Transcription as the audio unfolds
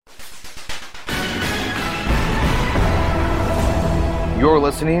You're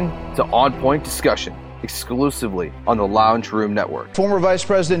listening to On Point Discussion, exclusively on the Lounge Room Network. Former Vice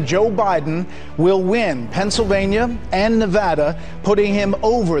President Joe Biden will win Pennsylvania and Nevada, putting him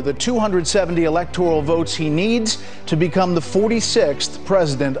over the 270 electoral votes he needs to become the 46th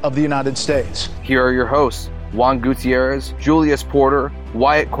president of the United States. Here are your hosts, Juan Gutierrez, Julius Porter,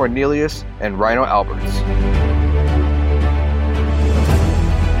 Wyatt Cornelius, and Rhino Alberts.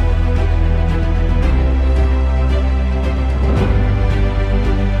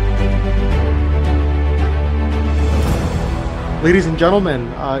 Ladies and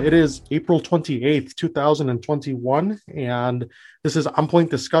gentlemen, it is April 28th, 2021, and this is On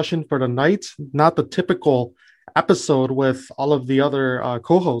Point Discussion for tonight. Not the typical episode with all of the other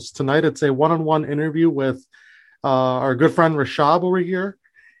co-hosts. Tonight, it's a one-on-one interview with our good friend Rashab over here,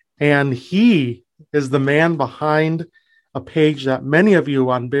 and he is the man behind a page that many of you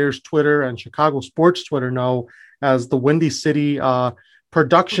on Bears Twitter and Chicago Sports Twitter know as the WindyCity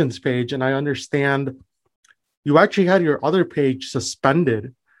Productions page, and I understand you actually had your other page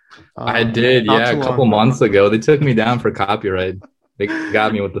suspended. I did, yeah, a couple months ago. They took me down for copyright. They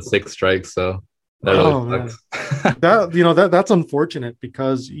got me with the 6 strikes, so that really sucks. That's unfortunate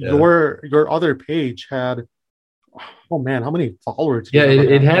because your other page had, oh man, how many followers? Yeah,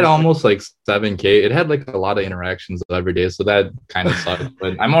 it had almost like 7K. It had like a lot of interactions every day, so that kind of sucked.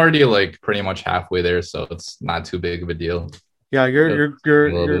 But I'm already like pretty much halfway there, so it's not too big of a deal. Yeah, you're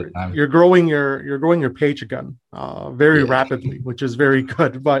growing your page again very rapidly, which is very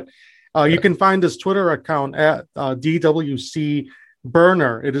good. But you can find this Twitter account at DWC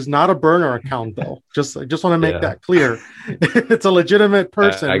Burner. It is not a burner account though. I just want to make that clear. It's a legitimate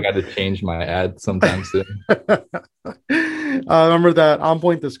person. I got to change my ad sometime soon. Remember that On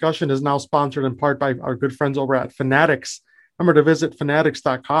Point Discussion is now sponsored in part by our good friends over at Fanatics. Remember to visit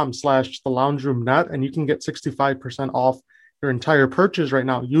fanatics.com/theloungeroomnet and you can get 65% off your entire purchase right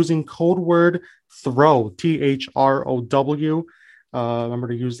now using code word THROW, THROW. Remember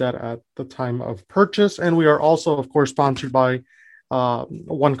to use that at the time of purchase. And we are also, of course, sponsored by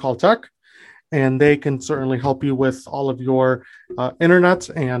One Call Tech, and they can certainly help you with all of your internet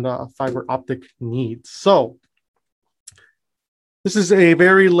and fiber optic needs. So this is a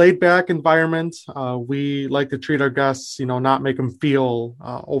very laid back environment. We like to treat our guests, not make them feel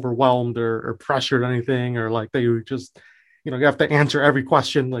overwhelmed or pressured or anything, or like they just, you have to answer every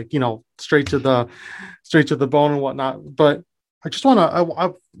question, like, straight to the bone and whatnot. But I just want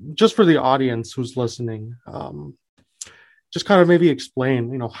to, just for the audience who's listening, just kind of maybe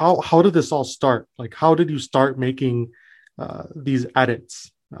explain, how did this all start? Like, how did you start making these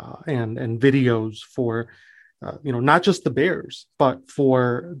edits and videos for, not just the Bears, but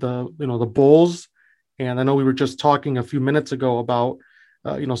for the Bulls? And I know we were just talking a few minutes ago about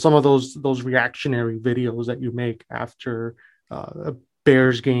some of those reactionary videos that you make after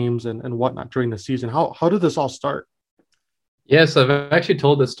Bears games and whatnot during the season. How did this all start? Yes, I've actually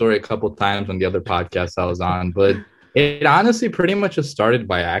told this story a couple of times on the other podcasts I was on, but it honestly pretty much just started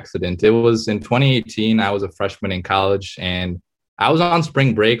by accident. It was in 2018. I was a freshman in college and I was on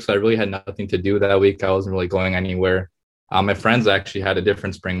spring break, so I really had nothing to do that week. I wasn't really going anywhere. My friends actually had a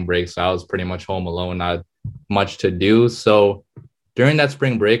different spring break, so I was pretty much home alone, not much to do. So during that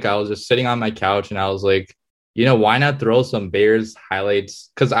spring break, I was just sitting on my couch and I was like, why not throw some Bears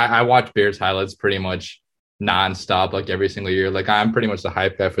highlights? Because I watch Bears highlights pretty much nonstop, like every single year. Like I'm pretty much the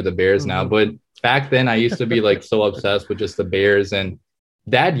hype guy for the Bears now. But back then I used to be like so obsessed with just the Bears. And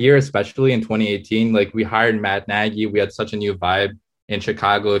that year, especially in 2018, like we hired Matt Nagy. We had such a new vibe in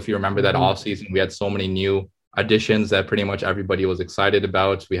Chicago. If you remember that offseason, we had so many new additions that pretty much everybody was excited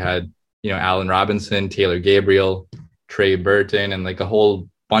about. We had, Allen Robinson, Taylor Gabriel, Trey Burton, and like a whole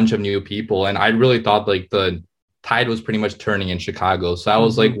bunch of new people. And I really thought like the tide was pretty much turning in Chicago. So I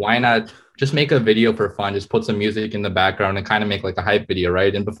was like, why not just make a video for fun? Just put some music in the background and kind of make like a hype video,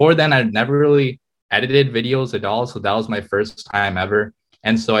 right? And before then, I'd never really edited videos at all. So that was my first time ever.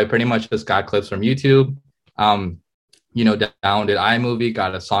 And so I pretty much just got clips from YouTube, downloaded iMovie,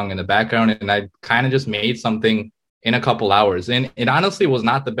 got a song in the background, and I kind of just made something in a couple hours. And it honestly was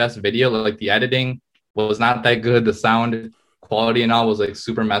not the best video. Like the editing was not that good. The sound quality and all was like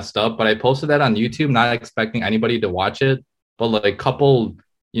super messed up, but I posted that on YouTube, not expecting anybody to watch it. But like a couple,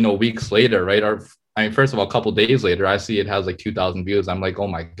 weeks later, right? First of all, a couple days later, I see it has like 2,000 views. I'm like, oh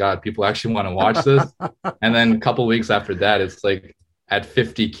my God, people actually want to watch this. And then a couple weeks after that, it's like at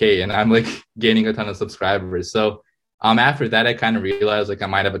 50K and I'm like gaining a ton of subscribers. So after that, I kind of realized like I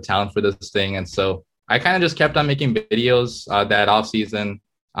might have a talent for this thing. And so I kind of just kept on making videos that off season.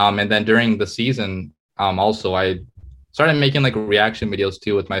 And then during the season, also I started making like reaction videos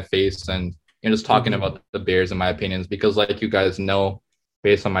too with my face and just talking about the Bears and my opinions, because like you guys know,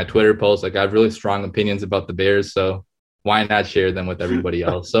 based on my Twitter posts. Like I have really strong opinions about the Bears, so why not share them with everybody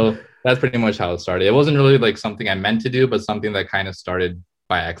else? So that's pretty much how it started. It wasn't really like something I meant to do, but something that kind of started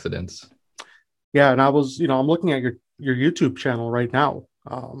by accident. Yeah, and I was, I'm looking at your YouTube channel right now.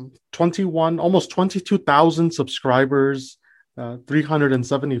 almost 22,000 subscribers,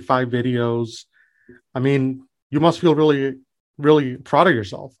 375 videos. I mean, you must feel really, really proud of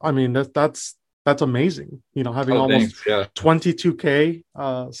yourself. I mean, that's amazing. Having almost 22K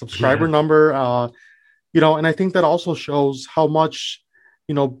subscriber number. And I think that also shows how much,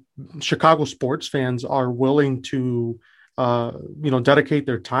 Chicago sports fans are willing to, dedicate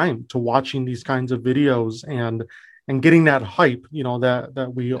their time to watching these kinds of videos and getting that hype,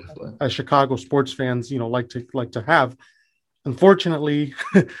 that we as Chicago sports fans, like to have. Unfortunately,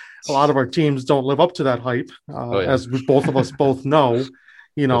 a lot of our teams don't live up to that hype, as both of us both know.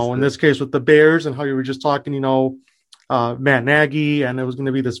 In this case with the Bears and how you were just talking, Matt Nagy, and it was going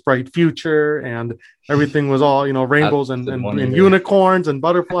to be this bright future, and everything was all rainbows and unicorns and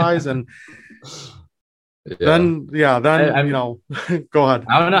butterflies, and then go ahead.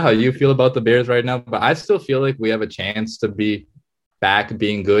 I don't know how you feel about the Bears right now, but I still feel like we have a chance to be back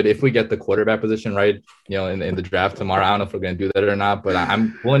being good if we get the quarterback position right, in the draft tomorrow. I don't know if we're going to do that or not, but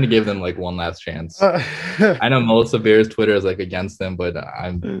I'm willing to give them like one last chance. I know most of Bears Twitter is like against them, but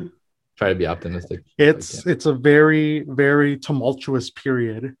I'm trying to be optimistic. It's a very, very tumultuous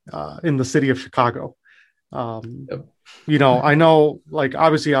period in the city of Chicago. I know, like,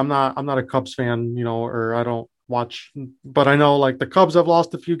 obviously I'm not a Cubs fan, or I don't watch, but I know like the Cubs have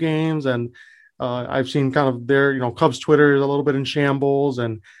lost a few games, and I've seen kind of their, Cubs Twitter is a little bit in shambles.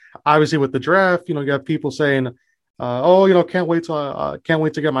 And obviously with the draft, you have people saying, can't wait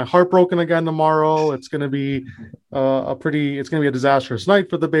to get my heart broken again tomorrow. It's going to be a disastrous night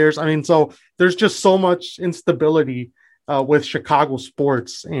for the Bears. I mean, so there's just so much instability with Chicago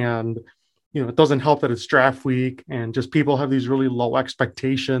sports, and, it doesn't help that it's draft week and just people have these really low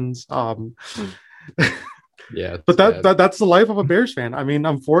expectations. Yeah, but that's the life of a Bears fan. I mean,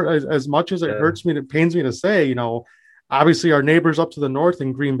 as much as it hurts me, it pains me to say, obviously our neighbors up to the north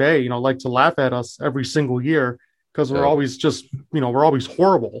in Green Bay, like to laugh at us every single year because we're always just, we're always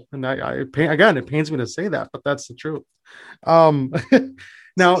horrible. And it pains me to say that, but that's the truth.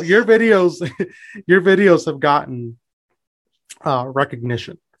 Now your videos have gotten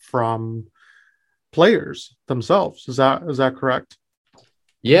recognition from players themselves. Is that correct?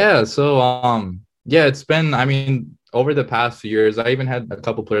 Yeah. So, it's been, I mean, over the past few years, I even had a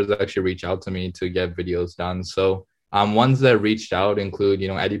couple players that actually reach out to me to get videos done. So ones that reached out include,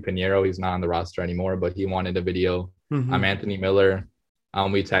 Eddie Pinheiro. He's not on the roster anymore, but he wanted a video. Mm-hmm. Anthony Miller.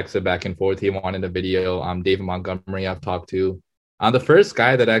 We texted back and forth. He wanted a video. David Montgomery I've talked to. The first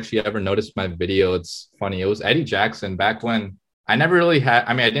guy that actually ever noticed my video, it's funny, it was Eddie Jackson back when I never really had,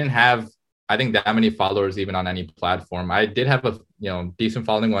 I didn't have, I think, that many followers even on any platform. I did have a, decent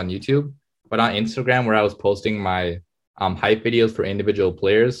following on YouTube. But on Instagram, where I was posting my hype videos for individual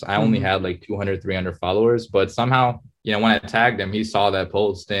players, I only had like 200, 300 followers. But somehow, when I tagged him, he saw that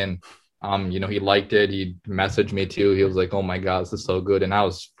post and, he liked it. He messaged me too. He was like, oh my God, this is so good. And I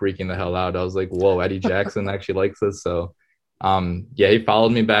was freaking the hell out. I was like, whoa, Eddie Jackson actually likes this. So, he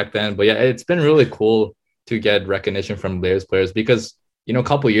followed me back then. But yeah, it's been really cool to get recognition from Bears players because, a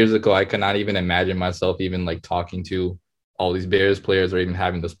couple of years ago, I could not even imagine myself even like talking to all these Bears players or even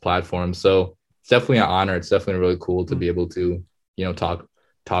having this platform. So it's definitely an honor. It's definitely really cool to be able to,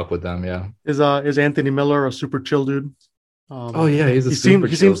 talk with them. Yeah. Is Anthony Miller a super chill dude? He's a super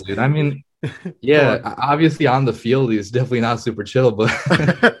chill dude. I mean, yeah, obviously on the field, he's definitely not super chill, but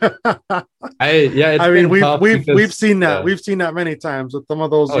we've seen that. We've seen that many times with some of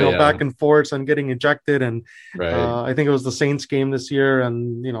those, back and forths and getting ejected. And I think it was the Saints game this year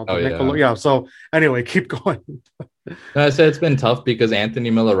and, So anyway, keep going. I said it's been tough because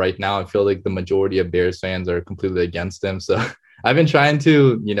Anthony Miller right now, I feel like the majority of Bears fans are completely against him. So I've been trying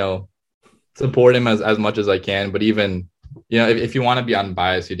to, support him as much as I can. But even, if you want to be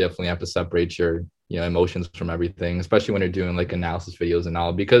unbiased, you definitely have to separate your, emotions from everything, especially when you're doing like analysis videos and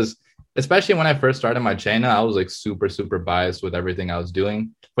all, because especially when I first started my channel, I was like super, super biased with everything I was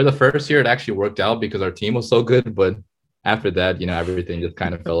doing. For the first year, it actually worked out because our team was so good. But after that, everything just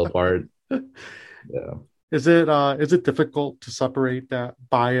kind of fell apart. Yeah. Is it difficult to separate that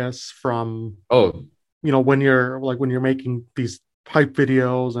bias from, when you're making these hype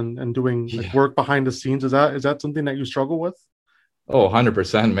videos and doing work behind the scenes? Is that something that you struggle with? Oh,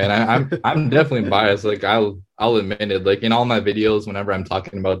 100%, man. I'm definitely biased. Like I'll admit it. Like in all my videos, whenever I'm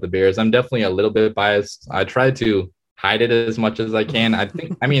talking about the Bears, I'm definitely a little bit biased. I try to hide it as much as I can. I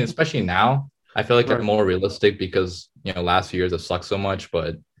think, especially now, I feel like Right. I'm more realistic because, last few years have sucked so much,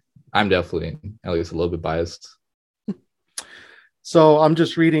 but I'm definitely at least a little bit biased. So I'm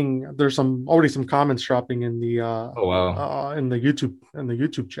just reading. There's already some comments dropping in the Oh, wow. in the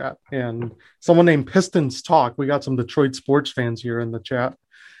YouTube chat, and someone named Pistons Talk. We got some Detroit sports fans here in the chat.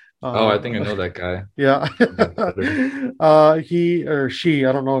 Oh, I think I know that guy. Yeah. He or she,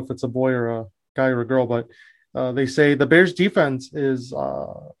 I don't know if it's a boy or a guy or a girl, but they say the Bears defense is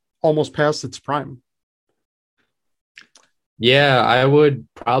almost past its prime. Yeah, I would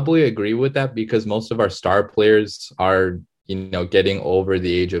probably agree with that because most of our star players are, getting over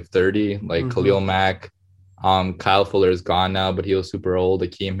the age of 30, like Khalil Mack. Kyle Fuller is gone now, but he was super old.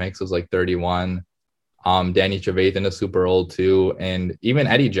 Akeem Hicks was like 31. Danny Trevathan is super old too. And even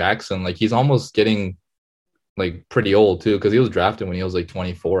Eddie Jackson, like he's almost getting like pretty old too, because he was drafted when he was like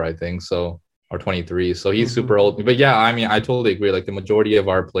 24, I think. So, or 23. So he's super old. But yeah, I mean, I totally agree. Like the majority of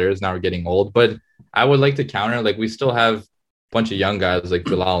our players now are getting old. But I would like to counter, like we still have a bunch of young guys like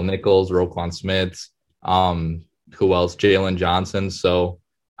Bilal Nichols, Roquan Smith, who else? Jalen Johnson. So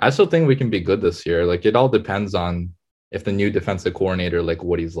I still think we can be good this year. Like it all depends on if the new defensive coordinator, like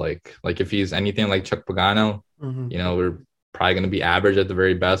what he's like. Like if he's anything like Chuck Pagano, we're probably going to be average at the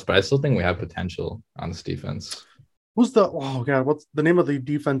very best, but I still think we have potential on this defense. What's the name of the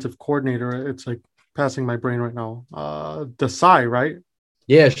defensive coordinator? It's like passing my brain right now. Desai, right?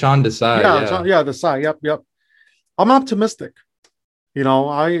 Yeah, Sean Desai. Yeah, Desai. Yep. I'm optimistic.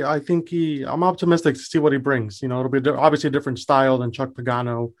 I think I'm optimistic to see what he brings. It'll be obviously a different style than Chuck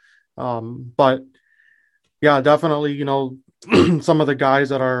Pagano. But yeah, definitely, some of the guys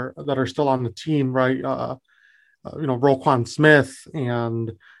that are still on the team, right? Roquan Smith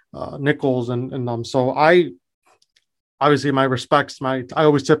and Nichols and so I obviously my respects. I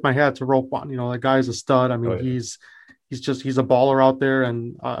always tip my hat to Roquan. That guy's a stud. I mean, he's a baller out there,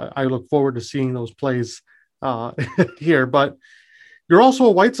 and I look forward to seeing those plays here. But you're also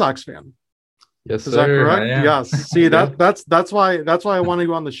a White Sox fan. Yes, is that correct? Yes. See, that's why I want to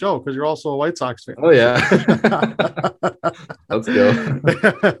go on the show, because you're also a White Sox fan. Oh yeah. Let's go.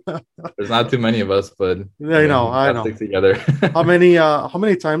 There's not too many of us, but I know. Stick together. How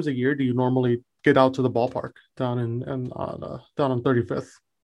many times a year do you normally get out to the ballpark down on 35th?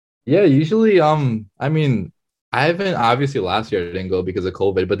 Yeah, usually I mean, I haven't, obviously last year I didn't go because of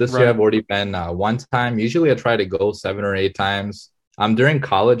COVID, but this year I've already been one time. Usually I try to go 7 or 8 times. During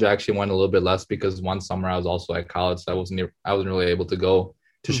college, I actually went a little bit less because one summer I was also at college, so I wasn't really able to go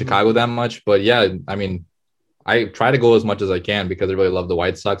to Chicago that much. But yeah, I mean, I try to go as much as I can because I really love the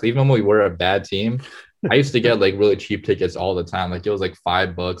White Sox. Even when we were a bad team, I used to get like really cheap tickets all the time. Like it was like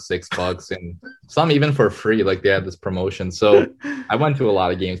 $5, $6, and some even for free. Like they had this promotion. So I went to a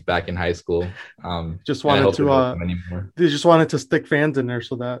lot of games back in high school. Just wanted they just wanted to stick fans in there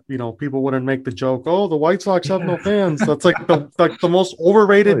so that people wouldn't make the joke, oh, the White Sox have no fans. That's like the most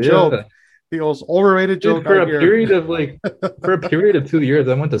overrated joke. The most overrated joke. For a period of 2 years,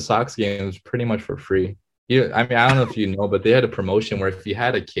 I went to Sox games pretty much for free. I mean, I don't know if you know, but they had a promotion where if you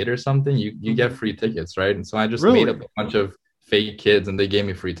had a kid or something, you get free tickets, right? And so I just made up a bunch of fake kids, and they gave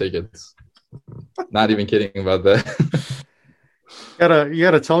me free tickets. Not even kidding about that. You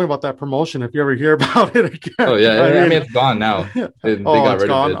gotta tell me about that promotion if you ever hear about it again. Oh yeah, I mean it's gone now. They got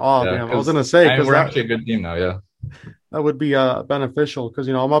rid of it. Oh yeah, man, I was gonna say because we're actually a good team now. Yeah, that would be beneficial because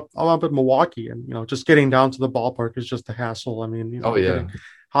I'm up in Milwaukee, and just getting down to the ballpark is just a hassle. I mean,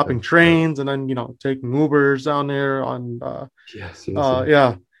 hopping trains and then taking Ubers down there on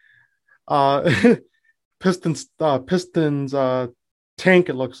Pistons tank,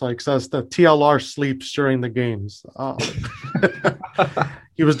 it looks like, says the TLR sleeps during the games.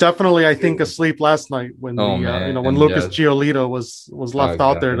 He was definitely, I think, asleep last night when when Lucas Giolito was left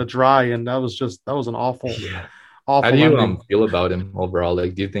out there to dry, and that was an awful. How do you feel about him overall?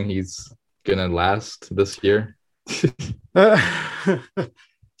 Like, do you think he's gonna last this year?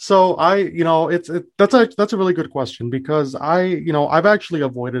 So that's a really good question, because I've actually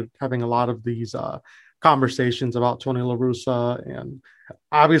avoided having a lot of these conversations about Tony La Russa, and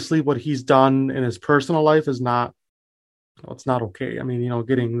obviously what he's done in his personal life is not, it's not okay. I mean,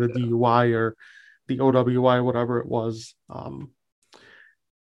 getting the DUI or the OWI, whatever it was.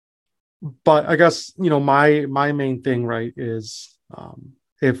 But I guess, my main thing, right, is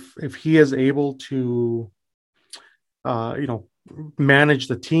if he is able to, manage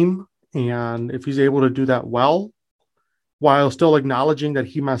the team, and if he's able to do that well, while still acknowledging that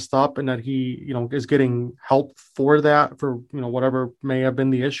he messed up and that he, is getting help for that, for, whatever may have been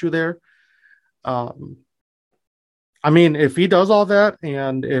the issue there. I mean, if he does all that,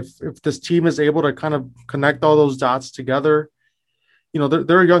 and if this team is able to kind of connect all those dots together,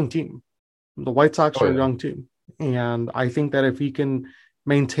 they're a young team. The White Sox Oh, are a yeah. young team. And I think that if he can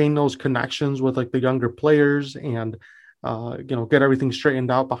maintain those connections with like the younger players and, get everything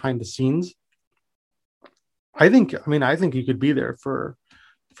straightened out behind the scenes, I think he could be there for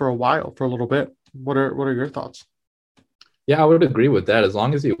a while, for a little bit. What are your thoughts? Yeah, I would agree with that. As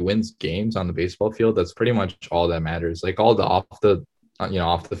long as he wins games on the baseball field, that's pretty much all that matters. Like all the off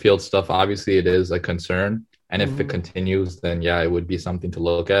the field stuff, obviously it is a concern. And if it continues, then yeah, it would be something to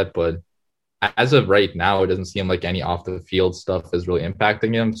look at. But as of right now, it doesn't seem like any off the field stuff is really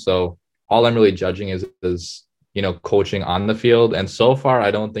impacting him. So all I'm really judging is coaching on the field. And so far,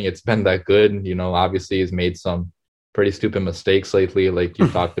 I don't think it's been that good. Obviously he's made some pretty stupid mistakes lately. Like you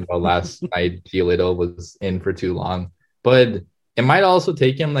talked about last night, Giolito was in for too long. But it might also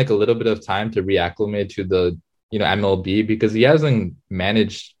take him like a little bit of time to reacclimate to the, MLB, because he hasn't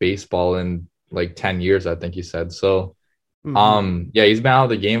managed baseball in like 10 years, I think he said. So yeah, he's been out of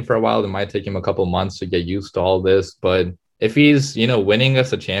the game for a while. It might take him a couple months to get used to all this. But if he's, winning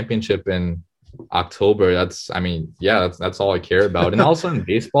us a championship in October, that's all I care about. And also in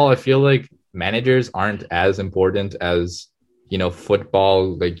baseball, I feel like managers aren't as important as,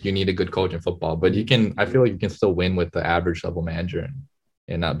 football. Like you need a good coach in football, but I feel like you can still win with the average level manager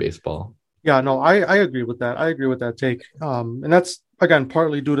in baseball. Yeah, no, I agree with that. I agree with that take. And that's, again,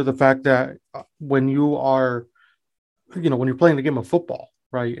 partly due to the fact that when you are, when you're playing the game of football,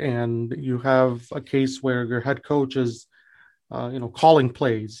 right, and you have a case where your head coach is, calling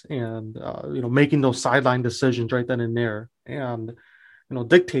plays and, making those sideline decisions right then and there, and,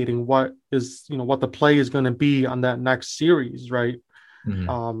 dictating what the play is going to be on that next series, right?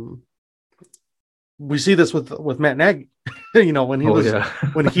 We see this with Matt Nagy,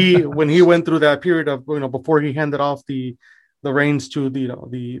 when he went through that period of, before he handed off the reins to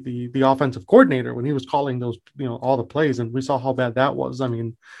the offensive coordinator, when he was calling those, all the plays, and we saw how bad that was. I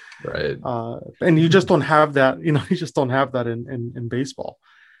mean, right. And you just don't have that, you just don't have that in baseball.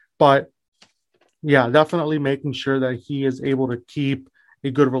 But yeah, definitely making sure that he is able to keep a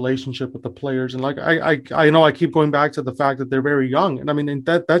good relationship with the players. And like, I know I keep going back to the fact that they're very young. And I mean, and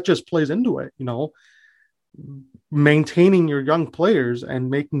that just plays into it, maintaining your young players and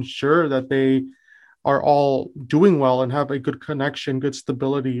making sure that they are all doing well and have a good connection, good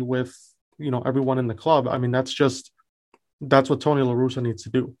stability with, everyone in the club. I mean, that's what Tony La Russa needs to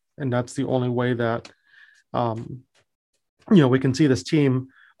do. And that's the only way that, we can see this team,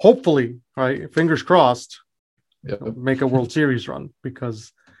 hopefully, right, fingers crossed, make a World Series run,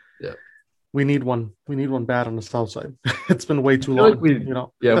 because we need one bad on the south side. It's been way too long. Like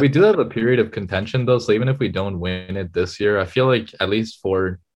we do have a period of contention though. So even if we don't win it this year, I feel like at least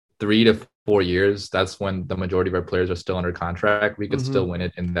for 3 to 4 years, that's when the majority of our players are still under contract. We could still win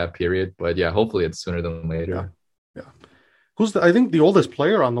it in that period. But yeah, hopefully it's sooner than later. Yeah. Who's I think the oldest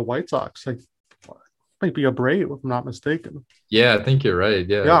player on the White Sox? Might be Abreu, if I'm not mistaken. Yeah, I think you're right.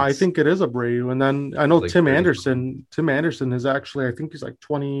 Yeah, I think it is Abreu. And then I know like Tim Anderson. Tim Anderson is actually, I think he's like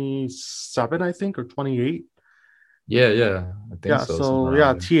 27, I think, or 28. Yeah, I think so. So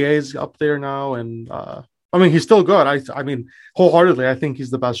yeah, TA's up there now, and I mean, he's still good. I mean, wholeheartedly, I think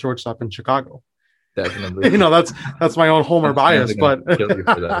he's the best shortstop in Chicago. Definitely. That's my own homer bias, but kill you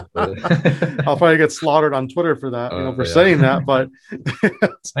for that, but I'll probably get slaughtered on Twitter for that, for saying that. But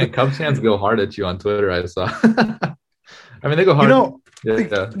man, Cubs fans go hard at you on Twitter. I saw. I mean, they go hard.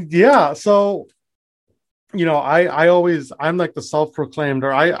 Yeah. So, I'm like the self-proclaimed,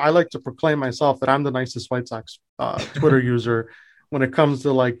 or I like to proclaim myself that I'm the nicest White Sox Twitter user when it comes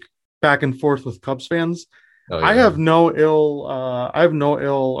to like back and forth with Cubs fans. Oh, yeah. I have no ill,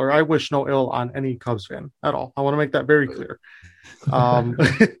 or I wish no ill on any Cubs fan at all. I want to make that very clear.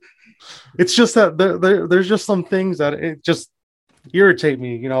 It's just that there's just some things that it just irritate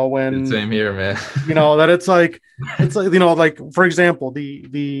me, when same here, man. That it's like like, for example,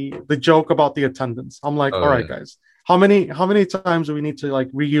 the joke about the attendance. I'm like, all right, guys, how many times do we need to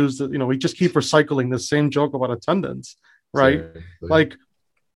like reuse the, we just keep recycling the same joke about attendance, right? Seriously. Like,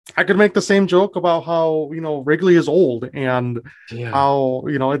 I could make the same joke about how, Wrigley is old and how,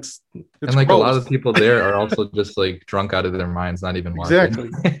 it's and like gross. A lot of people there are also just like drunk out of their minds, not even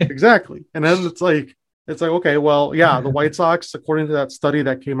watching. Exactly. And then it's like, okay, well, yeah, the White Sox, according to that study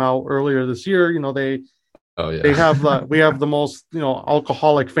that came out earlier this year, they have we have the most,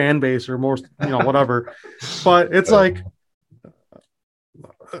 alcoholic fan base, or most, whatever. But it's like,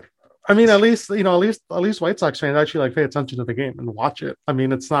 I mean, at least White Sox fans actually like pay attention to the game and watch it. I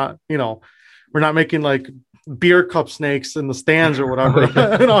mean, it's not, we're not making like beer cup snakes in the stands or whatever,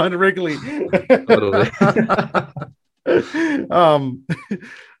 in Wrigley.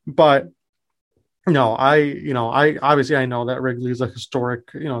 But No, I obviously I know that Wrigley is a historic,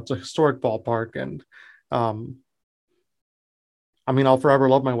 it's a historic ballpark, and I mean, I'll forever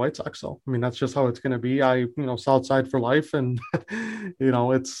love my White Sox. So, I mean, that's just how it's going to be. South side for life, and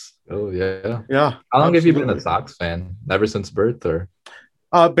it's Oh yeah. yeah. How long have you been a Absolutely. Sox fan? Ever since birth, or?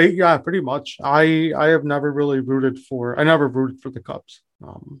 Yeah, pretty much. I have never really rooted for. I never rooted for the Cubs.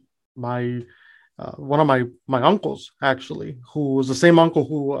 My One of my uncles, actually, who was the same uncle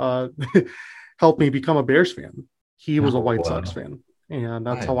who helped me become a Bears fan. He was a Oh White Sox wow. fan, and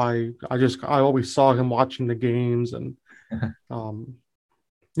that's how Nice. I always saw him watching the games. And um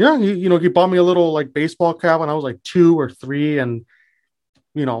yeah, he bought me a little like baseball cap when I was like 2 or 3, and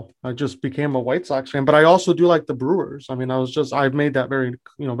I just became a White Sox fan. But I also do like the Brewers. I mean, I've made that very,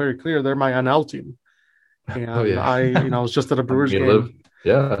 very clear. They're my NL team. Oh And yeah. I was just at a I mean, Brewers you live. game.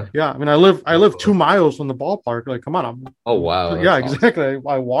 Yeah. Yeah. I mean, I live 2 miles from the ballpark. Like, come on. Oh wow, Yeah, that's awesome. exactly.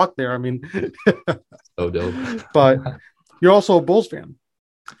 I walk there. I mean, So dope. but you're also a Bulls fan,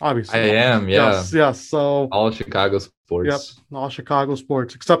 I obviously. am. Yeah. Yes. Yes. So, All Chicago yep. sports All Chicago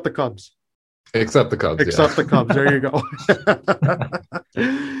sports, except the Cubs. except the Cubs. Yeah. Except the Cubs. There you go.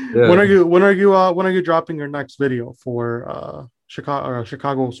 Yeah. When are you dropping your next video for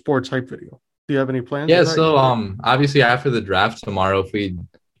Chicago sports hype video? Do you have any plans Yeah. with that So yet? obviously after the draft tomorrow, if we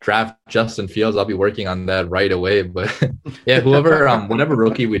draft Justin Fields, I'll be working on that right away. But yeah, whatever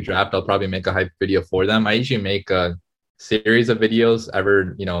rookie we draft, I'll probably make a hype video for them. I usually make a series of videos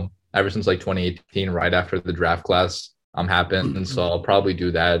ever since like 2018, right after the draft class happened. So I'll probably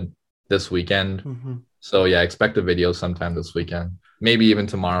do that this weekend. Mhm. So yeah, expect a video sometime this weekend. Maybe even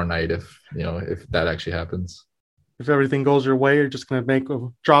tomorrow night if that actually happens. If everything goes your way, you're just gonna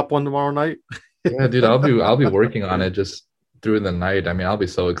drop one tomorrow night. Yeah, dude, I'll be working on it just through the night. I mean, I'll be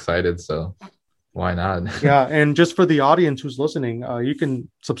so excited. So why not? Yeah, and just for the audience who's listening, you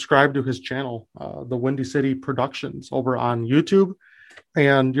can subscribe to his channel, the Windy City Productions, over on YouTube,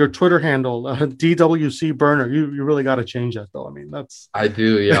 and your Twitter handle, DWC Burner. You really got to change that though. I mean, that's. I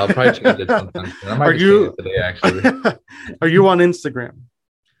do. Yeah, I'll probably change it sometime soon. I might Are just change you? it today, actually. Are you on Instagram?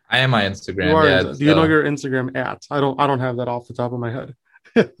 I am my You Instagram. are. Yeah, Do you know your Instagram at? I don't have that off the top of my head.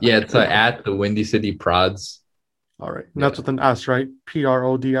 it's at the Windy City Prods. All right, and Yeah. that's with an S, right?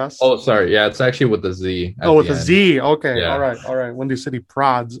 PRODS. Oh, sorry. Yeah, it's actually with the Z at Oh, with the a end. Z. Okay. Yeah. All right. Windy City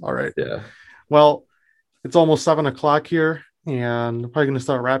Prods. All right. Yeah. Well, it's almost 7 o'clock here, and I'm probably going to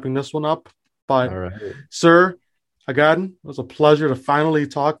start wrapping this one up. But, All right. sir, again, it was a pleasure to finally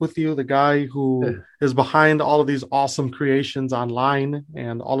talk with you, the guy who is behind all of these awesome creations online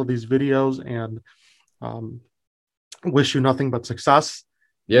and all of these videos, and wish you nothing but success.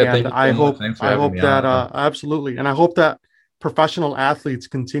 Yeah, And thank you so much. Thanks for having me that on. absolutely, and I hope that professional athletes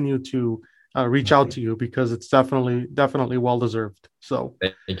continue to reach out to you, because it's definitely well deserved. So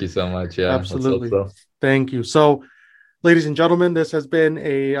Thank you so much. Yeah, absolutely, let's hope so. thank you. So, ladies and gentlemen, this has been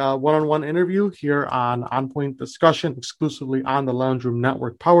a one-on-one interview here on Point Discussion, exclusively on the Lounge Room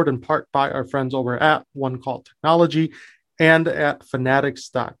Network, powered in part by our friends over at One Call Technology and at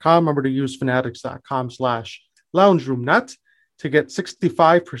fanatics.com. Remember to use fanatics.com/loungeroomnet to get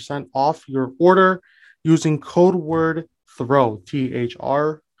 65% off your order using code word THROW,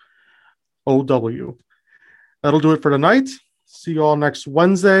 THROW. That'll do it for tonight. See you all next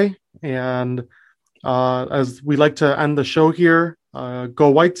Wednesday. And as we like to end the show here, go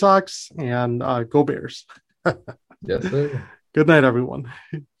White Sox and go Bears. Yes, sir. Good night, everyone.